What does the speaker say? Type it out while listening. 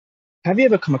Have you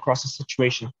ever come across a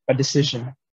situation, a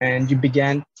decision, and you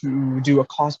began to do a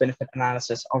cost-benefit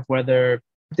analysis of whether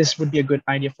this would be a good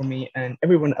idea for me and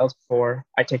everyone else before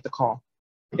I take the call?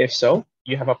 If so,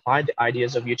 you have applied the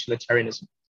ideas of utilitarianism,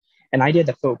 an idea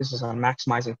that focuses on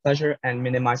maximizing pleasure and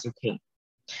minimizing pain.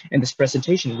 In this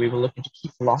presentation, we will look into key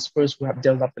philosophers who have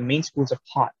developed the main schools of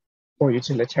thought for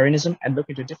utilitarianism and look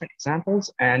into different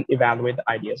examples and evaluate the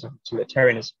ideas of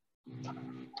utilitarianism.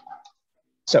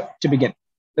 So to begin,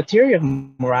 the theory of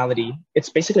morality, it's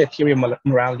basically a theory of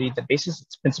morality that bases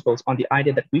its principles on the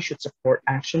idea that we should support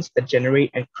actions that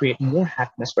generate and create more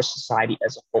happiness for society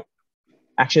as a whole.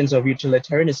 Actions of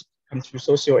utilitarianism come through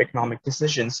socioeconomic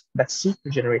decisions that seek to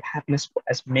generate happiness for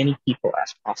as many people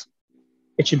as possible.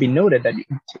 It should be noted that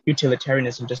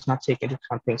utilitarianism does not take into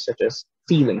account things such as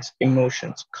feelings,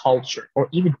 emotions, culture, or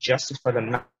even justice for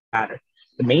the matter.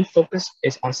 The main focus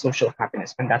is on social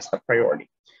happiness, and that's the priority.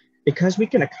 Because we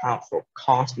can account for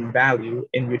cost and value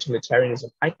in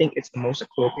utilitarianism, I think it's the most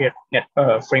appropriate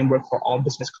framework for all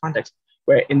business contexts,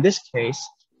 where in this case,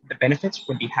 the benefits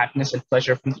would be happiness and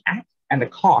pleasure from the act, and the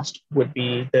cost would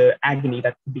be the agony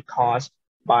that could be caused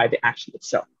by the action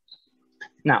itself.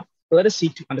 Now, let us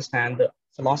seek to understand the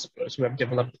philosophers who have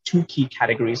developed the two key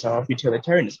categories of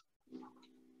utilitarianism.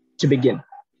 To begin,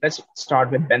 let's start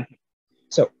with Bentham.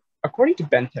 So, according to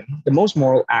Bentham, the most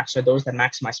moral acts are those that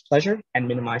maximize pleasure and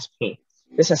minimize pain.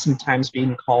 This has sometimes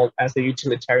been called as the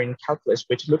utilitarian calculus,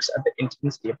 which looks at the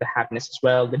intensity of the happiness as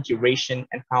well, the duration,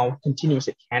 and how continuous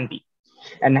it can be.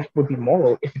 An act would be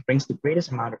moral if it brings the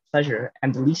greatest amount of pleasure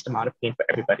and the least amount of pain for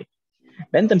everybody.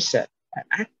 Bentham said, an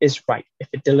act is right if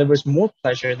it delivers more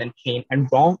pleasure than pain and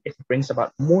wrong if it brings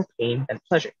about more pain than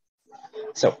pleasure.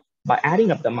 So by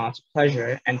adding up the amounts of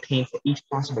pleasure and pain for each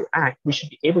possible act, we should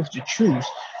be able to choose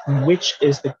which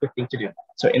is the good thing to do.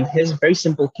 So in his very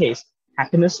simple case,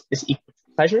 happiness is equal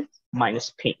to pleasure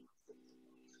minus pain.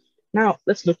 Now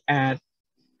let's look at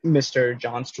Mr.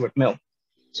 John Stuart Mill.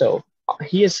 So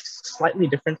he is slightly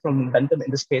different from Bentham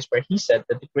in this case, where he said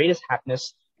that the greatest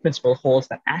happiness principle holds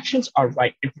that actions are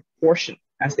right in proportion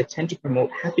as they tend to promote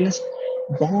happiness,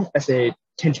 wrong as they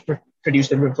tend to produce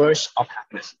the reverse of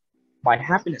happiness. By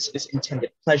happiness is intended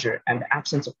pleasure and the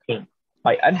absence of pain.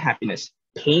 By unhappiness,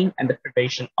 pain and the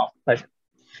privation of pleasure.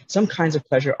 Some kinds of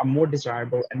pleasure are more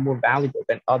desirable and more valuable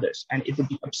than others, and it would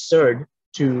be absurd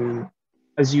to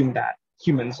assume that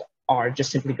humans are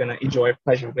just simply going to enjoy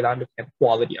pleasure without looking at the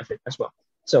quality of it as well.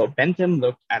 So Bentham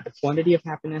looked at the quantity of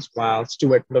happiness, while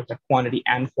Stuart looked at quantity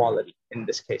and quality in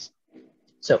this case.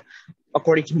 So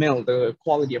according to Mill, the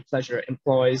quality of pleasure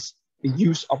employs the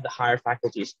use of the higher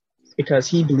faculties, because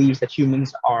he believes that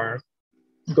humans are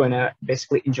going to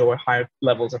basically enjoy higher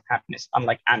levels of happiness,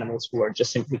 unlike animals who are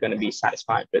just simply going to be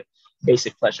satisfied with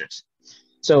basic pleasures.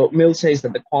 So Mill says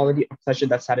that the quality of pleasure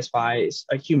that satisfies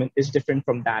a human is different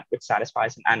from that which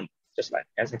satisfies an animal, just like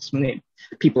as explained.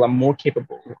 People are more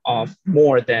capable of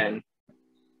more than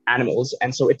animals,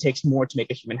 and so it takes more to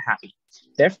make a human happy.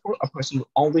 Therefore, a person will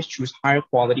always choose higher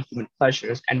quality human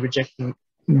pleasures and reject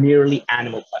merely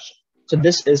animal pleasure. So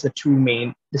this is the two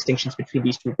main distinctions between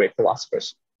these two great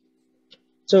philosophers.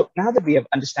 So now that we have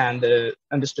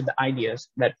understood the ideas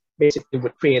that basically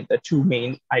would create the two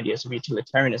main ideas of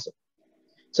utilitarianism,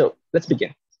 so let's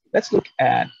begin. Let's look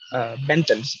at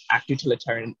Bentham's act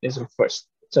utilitarianism first.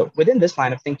 So within this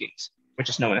line of thinking, which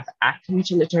is known as act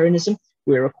utilitarianism,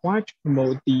 we're required to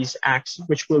promote these acts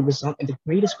which will result in the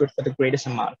greatest good for the greatest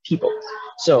amount of people.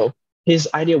 So his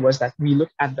idea was that we look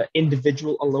at the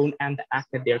individual alone and the act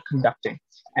that they're conducting.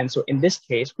 And so in this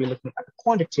case, we're looking at the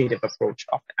quantitative approach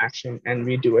of the action, and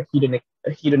we do a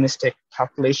hedonistic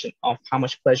calculation of how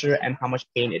much pleasure and how much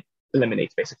pain it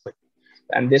eliminates, basically.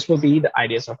 And this will be the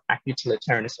ideas of act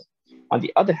utilitarianism. On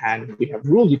the other hand, we have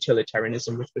rule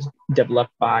utilitarianism, which was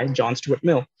developed by John Stuart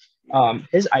Mill.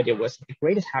 His idea was that the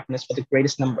greatest happiness for the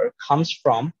greatest number comes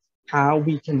from how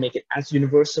we can make it as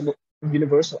universal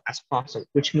as possible,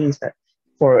 which means that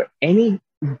for any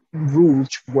rule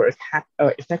to work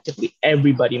effectively,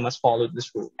 everybody must follow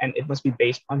this rule, and it must be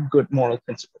based on good moral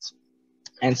principles.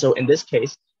 And so in this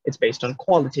case, it's based on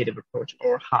qualitative approach,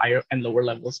 or higher and lower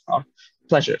levels of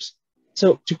pleasures.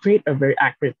 So to create a very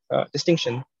accurate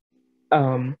distinction,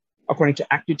 according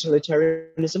to act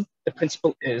utilitarianism, the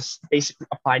principle is basically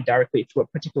applied directly to a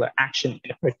particular action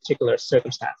in a particular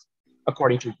circumstance.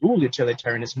 According to rule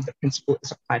utilitarianism, the principle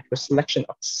is applied to a selection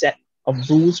of a set of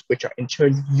rules which are in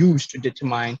turn used to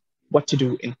determine what to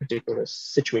do in particular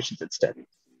situations instead.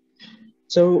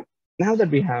 So now that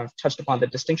we have touched upon the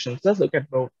distinctions, let's look at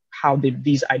how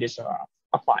these ideas are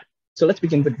applied. So let's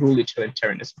begin with rule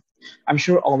utilitarianism. I'm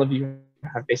sure all of you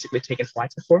have basically taken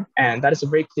flights before, and that is a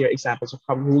very clear example of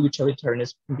how rule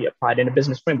utilitarianism can be applied in a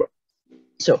business framework.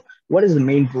 So what is the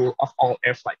main rule of all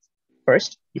air flights?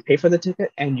 First, you pay for the ticket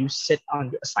and you sit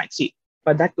on your assigned seat.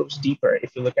 But that goes deeper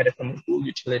if you look at it from a rule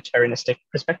utilitarianistic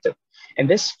perspective. In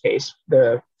this case,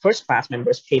 the first class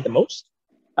members pay the most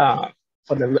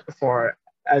for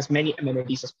as many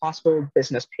amenities as possible.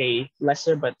 Business pay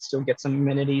lesser, but still get some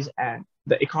amenities. And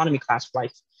the economy class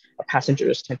flights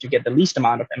passengers tend to get the least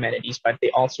amount of amenities, but they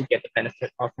also get the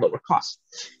benefit of lower costs.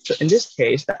 So in this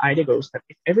case, the idea goes that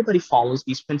if everybody follows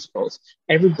these principles,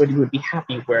 everybody would be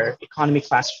happy, where economy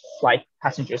class flight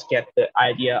passengers get the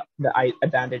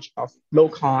advantage of low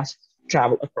cost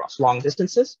travel across long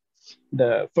distances.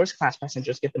 The first class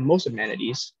passengers get the most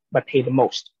amenities, but pay the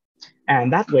most.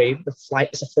 And that way, the flight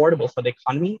is affordable for the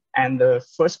economy, and the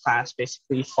first class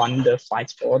basically fund the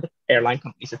flights for the airline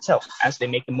companies itself, as they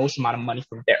make the most amount of money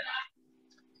from there.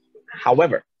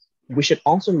 However, we should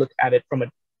also look at it from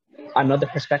another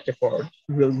perspective for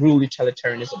rule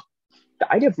utilitarianism.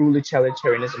 The idea of rule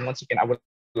utilitarianism, once again, I would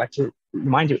like to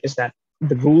remind you, is that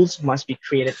the rules must be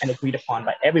created and agreed upon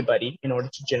by everybody in order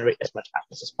to generate as much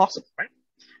happiness as possible, right?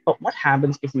 But what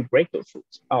happens if we break those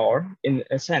rules, or in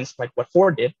a sense, like what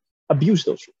Ford did, abuse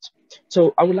those rules?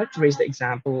 So I would like to raise the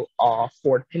example of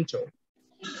Ford Pinto.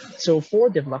 So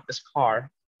Ford developed this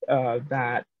car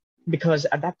that, because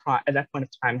at that point of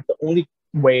time, the only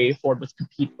way Ford would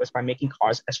compete was by making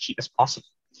cars as cheap as possible.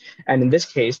 And in this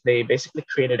case, they basically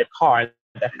created a car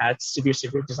that had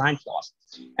severe design flaws.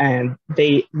 And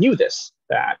they knew this,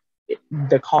 that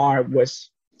the car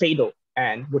was fatal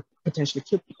and would potentially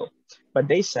kill people. But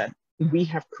they said, we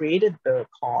have created the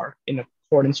car in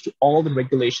accordance to all the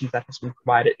regulations that has been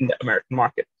provided in the American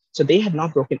market. So they had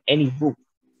not broken any rule,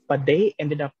 but they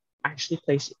ended up actually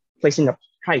placing a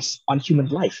price on human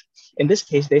life. In this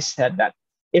case, they said that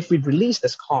if we release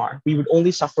this car, we would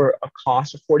only suffer a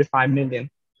cost of $45 million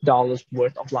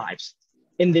worth of lives.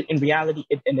 In reality,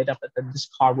 it ended up that this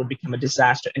car would become a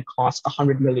disaster and cost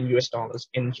 $100 million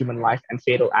in human life and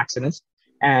fatal accidents.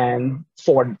 And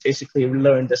Ford basically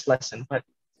learned this lesson. But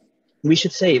we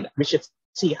should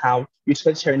see how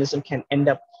utilitarianism can end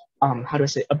up,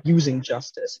 abusing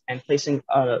justice and placing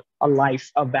a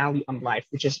value on life,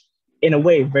 which is in a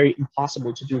way very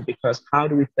impossible to do, because how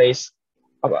do we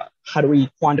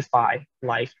quantify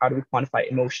life? How do we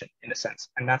quantify emotion, in a sense?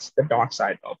 And that's the dark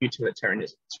side of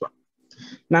utilitarianism as well.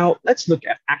 Now, let's look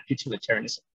at act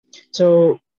utilitarianism.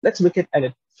 So let's look at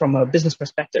it from a business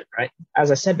perspective, right?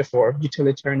 As I said before,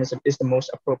 utilitarianism is the most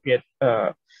appropriate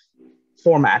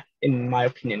format, in my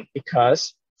opinion,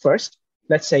 because first,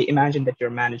 let's say, imagine that you're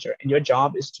a manager and your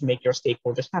job is to make your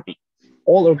stakeholders happy.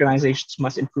 All organizations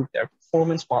must improve their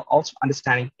performance while also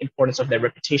understanding the importance of their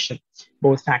reputation.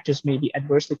 Both factors may be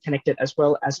adversely connected, as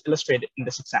well as illustrated in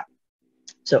this example.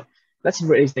 So let's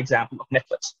raise the example of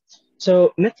Netflix.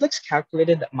 So Netflix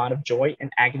calculated the amount of joy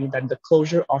and agony that the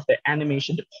closure of their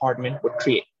animation department would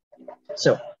create.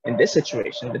 So in this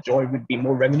situation, the joy would be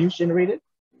more revenues generated,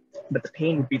 but the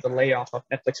pain would be the layoff of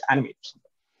Netflix animators,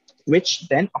 which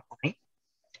then, applying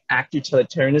act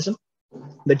utilitarianism,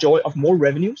 the joy of more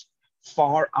revenues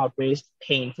far outweighs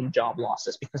pain from job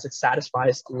losses, because it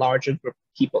satisfies a larger group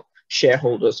of people,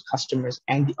 shareholders, customers,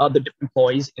 and the other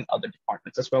employees in other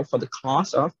departments as well, for the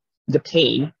cost of the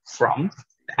pain from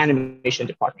the animation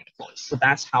department employees. So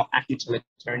that's how act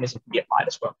utilitarianism can be applied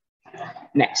as well.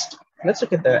 Next, let's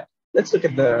look at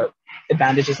the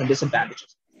advantages and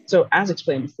disadvantages. So as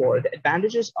explained before, the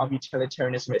advantages of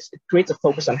utilitarianism is it creates a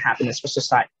focus on happiness for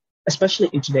society, especially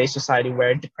in today's society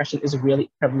where depression is a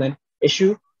really prevalent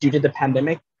issue due to the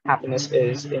pandemic. Happiness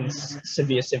is in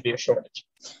severe shortage.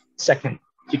 Second,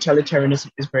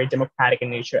 utilitarianism is very democratic in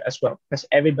nature as well, because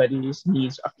everybody's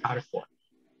needs are accounted for.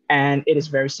 And it is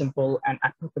very simple and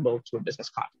applicable to a business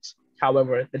context.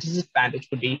 However, the disadvantage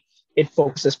would be it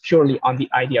focuses purely on the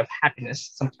idea of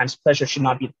happiness. Sometimes pleasure should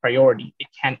not be the priority. It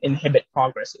can inhibit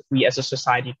progress. If we as a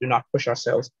society do not push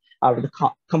ourselves out of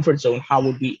the comfort zone, how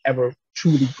would we ever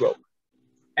truly grow?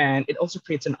 And it also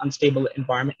creates an unstable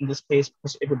environment in this case,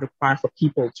 because it would require for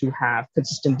people to have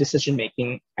consistent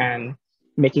decision-making and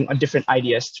making different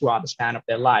ideas throughout the span of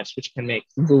their lives, which can make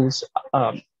rules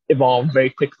evolve very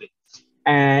quickly.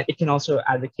 And it can also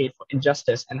advocate for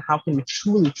injustice and how can we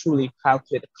truly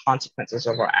calculate the consequences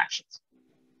of our actions.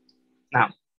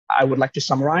 Now, I would like to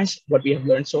summarize what we have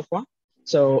learned so far.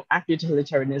 So active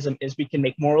utilitarianism is we can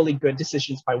make morally good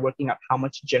decisions by working out how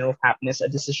much general happiness a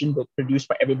decision will produce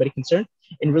for everybody concerned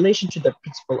in relation to the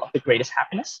principle of the greatest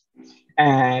happiness.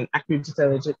 And active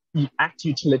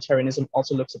utilitarianism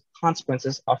also looks at the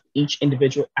consequences of each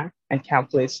individual act and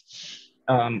calculates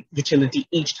utility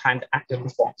each time the act is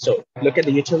performed. So look at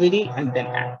the utility and then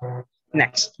act.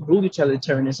 Next, rule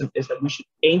utilitarianism is that we should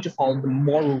aim to follow the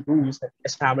moral rules that we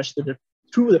establish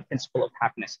through the principle of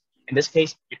happiness. In this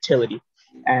case, utility.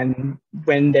 And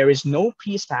when there is no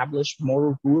pre-established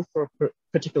moral rule for a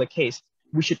particular case,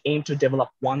 we should aim to develop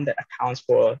one that accounts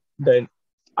for the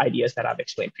ideas that I've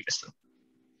explained previously.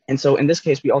 And so in this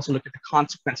case, we also look at the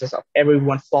consequences of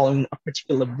everyone following a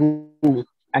particular rule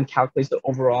and calculates the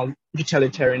overall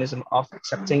utilitarianism of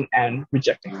accepting and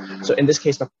rejecting. So in this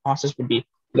case, the process would be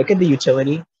look at the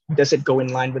utility, does it go in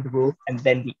line with the rule, and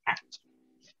then we act.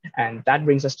 And that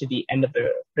brings us to the end of the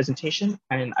presentation,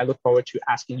 and I look forward to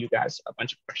asking you guys a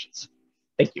bunch of questions.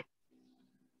 Thank you.